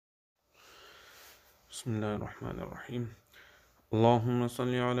بسم الله الرحمن الرحيم. اللهم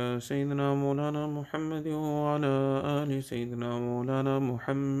صل على سيدنا مولانا محمد وعلى آل سيدنا مولانا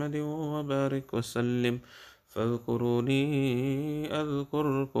محمد وبارك وسلم. فاذكروني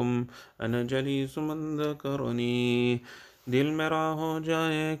أذكركم أنا جليس من ذكرني. دل میرا ہو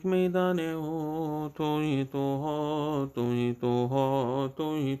جائے ایک میدان ہو، تو ہی تو ہو، تو ہی تو ہو، تو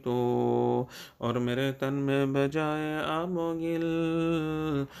ہی تو، اور میرے تن میں بجائے آب و گل.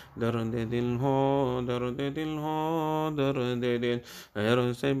 درد دل ہو، درد دل ہو، درد دل، غیر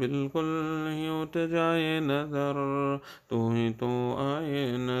سے بالکل ہی اٹھ جائے نظر. تو ہی تو آئے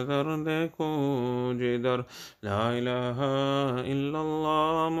نظر دیکھو جدھر. لا الہ الا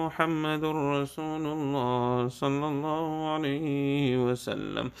اللہ محمد الرسول اللہ صلی اللہ علیہ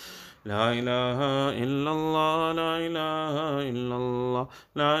وسلم. لا الہ الا اللہ، لا الہ الا اللہ،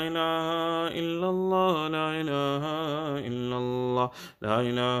 لا الہ الا اللہ، لا الہ الا اللہ، لا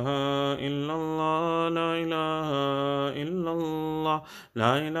الہ الا اللہ، لا الہ الا اللہ،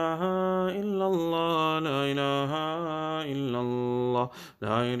 لا الہ الا اللہ، لا الہ الا اللہ،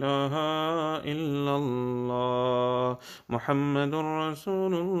 لا الہ الا اللہ محمد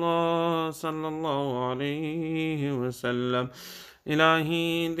الرسول اللہ صلی اللہ علیہ وسلم.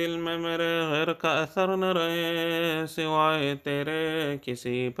 الہی دل میں میرے غیر کا اثر نہ رہے، سوائے تیرے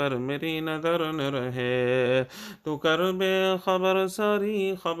کسی پر میری نظر نہ رہے. تو کر بے خبر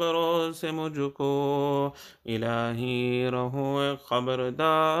ساری خبروں سے مجھ کو، الہی رہو ایک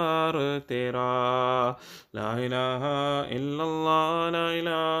خبردار تیرا. لا الہ الا اللہ، لا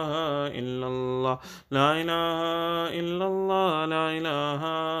الہ الا اللہ، لا الہ الا اللہ، لا الہ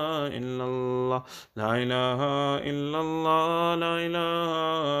الا اللہ، لا الہ الا اللہ، لا الہ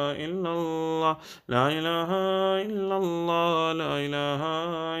الا اللہ، لا الہ الا اللہ، لا الہ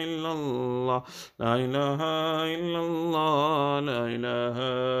الا اللہ، لا الہ الا اللہ، لا الہ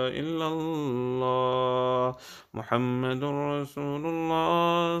الا اللہ محمد رسول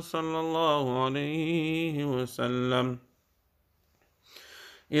اللہ صلی اللہ علیہ وسلم.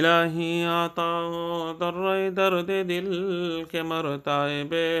 الہی آتا ہو در درد دل کے، مرتا ہے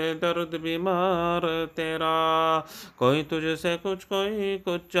بے درد بیمار تیرا. کوئی تجھ سے کچھ، کوئی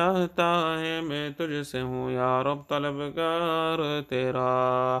کچھ چاہتا ہے، میں تجھ سے ہوں یا رب طلبگار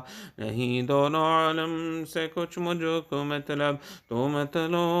تیرا. نہیں دونوں عالم سے کچھ مجھ کو مطلب، تو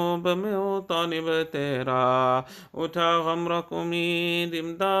مطلوب میں ہو طالب تیرا. اٹھا غم رکھ امید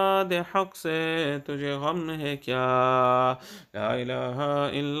امداد حق سے، تجھے غم ہے کیا. لا الہ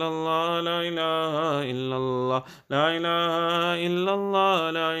الا اللہ، لا الہ الا اللہ، لا الہ الا اللہ،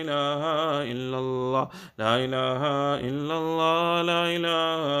 لا الہ الا اللہ، لا الہ الا اللہ، لا الہ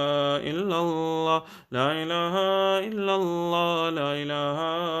الا اللہ، لا الہ الا اللہ، لا الہ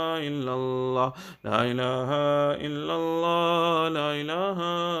الا اللہ، لا الہ الا اللہ، لا الہ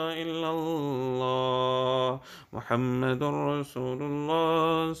الا اللہ محمد رسول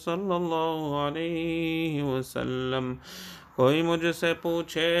اللہ صلی اللہ علیہ وسلم. کوئی مجھ سے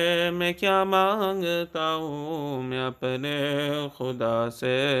پوچھے میں کیا مانگتا ہوں، میں اپنے خدا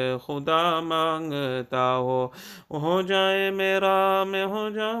سے خدا مانگتا ہو جائے میرا، میں ہو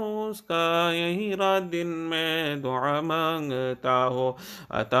جاؤں اس کا، یہی رات دن میں دعا مانگتا ہو.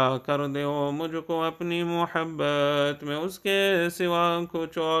 عطا کر دے مجھ کو اپنی محبت، میں اس کے سوا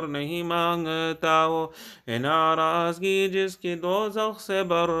کچھ اور نہیں مانگتا ہو. ناراضگی جس کی دوزخ سے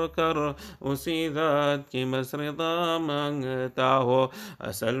بر کر، اسی ذات کی بس رضا مانگتا ہو.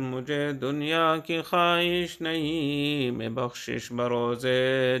 اصل مجھے دنیا کی خواہش نہیں، میں بخشش بروز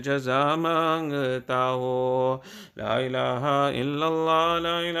جزا مانگتا ہو. لا الہ الا اللہ،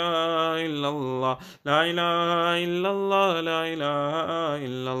 لا الہ الا اللہ، لا الہ الا اللہ، لا الہ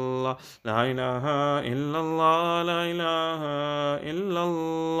الا اللہ، لا الہ الا اللہ، لا الہ الا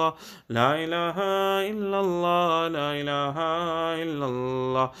اللہ، لا الہ الا اللہ، لا الہ الا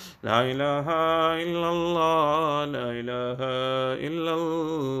اللہ، لا الہ الا اللہ، لا الہ الا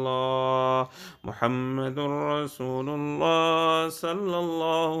اللہ محمد رسول اللہ صلی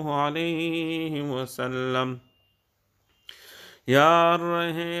اللہ علیہ وسلم. یار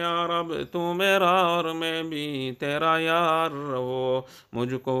رہے یا رب تو میرا، اور میں بھی تیرا یار رہو.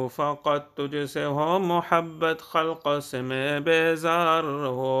 مجھ کو فقط تجھ سے ہو محبت، خلق سے میں بیزار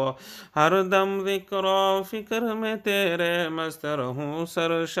رہو. ہر دم ذکر و فکر میں تیرے مست رہوں،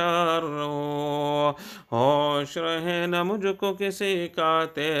 سرشار رہو. ہوش رہے نہ مجھ کو کسی کا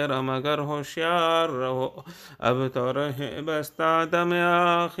تیرا، مگر ہوشیار رہو. اب تو رہے بستا دم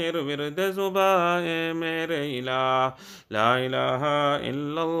آخر ورد زبائے میرے الہ. لا الہ إله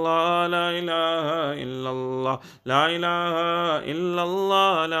إلا الله لا إله إلا الله لا إله إلا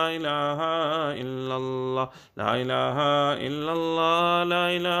الله لا إله إلا الله لا إله إلا الله لا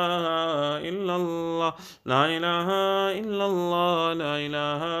إله إلا الله لا إله إلا الله لا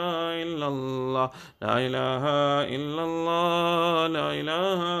إله إلا الله لا إله إلا الله لا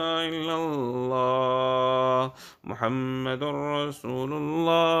إله إلا الله محمد رسول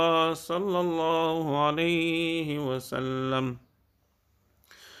الله صلى الله عليه وسلم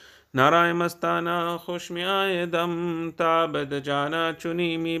नाराय मस्ताना खुश में आए दम ताबद जाना चुनी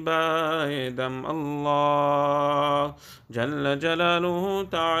मी बाए दम अल्लाह जल्ल जलालुहु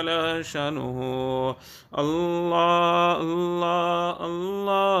ताला शनुहु अल्लाह अल्लाह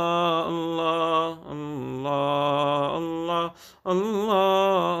अल्लाह अल्लाह अल्लाह अल्लाह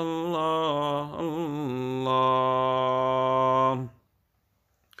अल्लाह अल्लाह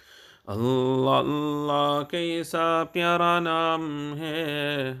अल्लाह अल्लाह कैसा प्यारा नाम है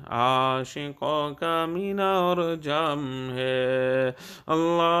आशिकों का मीना और जाम है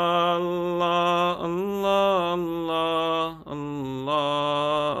अल्लाह अल्लाह अल्लाह अल्लाह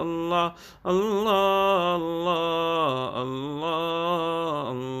अल्लाह अल्लाह अल्लाह अल्लाह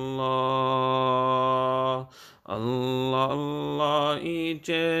अल्लाह अल्लाह अल्लाह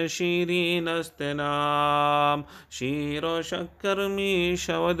ईचे शीरीन नाम शीर व शक्कर मी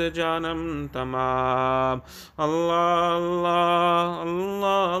शवद जानम तमाम अल्लाह अल्लाह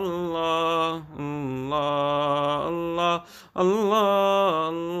अल्लाह अल्लाह अल्लाह अल्लाह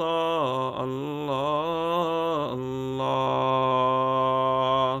अल्लाह अल्लाह अल्लाह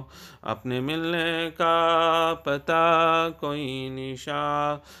अपने मिलने का पता कोई निशा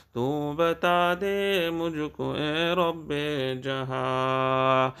तू बता दे मुझको ए रब्बे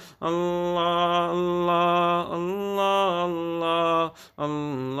जहाँ अल्लाह अल्लाह अल्लाह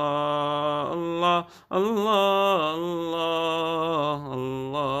अल्लाह अल्लाह अल्लाह अल्लाह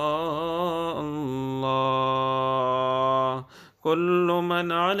अल्लाह अल्लाह कुल्लु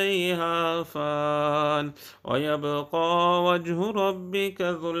मन अलैहा फ़ान व यबक़ा वजहु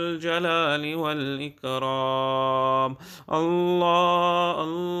रब्बिका ज़ुल जलाली वल इकराम अल्लाह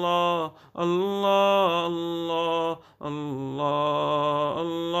अल्लाह अल्लाह अल्लाह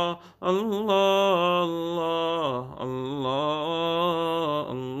अल्लाह अल्लाह अल्लाह अल्लाह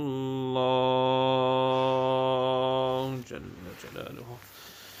अल्लाह जल्ल जलालुहु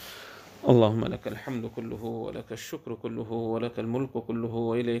اللهم لك الحمد كله ولك الشكر كله ولك الملك كله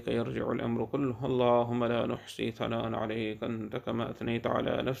وإليك يرجع الأمر كله اللهم لا نحصي ثناء عليك أنت كما أثنيت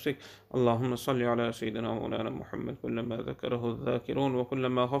على نفسك اللهم صل على سيدنا مولانا محمد كلما ذكره الذاكرون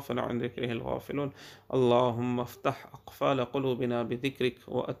وكلما غفل عن ذكره الغافلون اللهم افتح أقفال قلوبنا بذكرك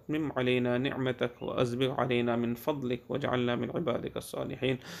وأتمم علينا نعمتك وأسبغ علينا من فضلك واجعلنا من عبادك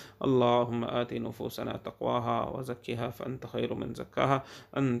الصالحين اللهم آت نفوسنا تقواها وزكها فأنت خير من زكاها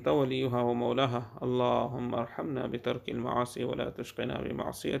أنت وليها ومولاها اللهم ارحمنا بترك المعاصي ولا تشقنا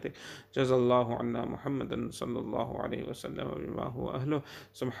بمعصيتك جزا الله عنا محمدا صلى الله عليه وسلم بما هو أهله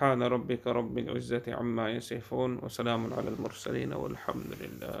سبحان ربك رب العزة عما يصفون وسلام على المرسلين والحمد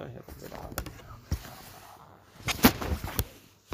لله رب العالمين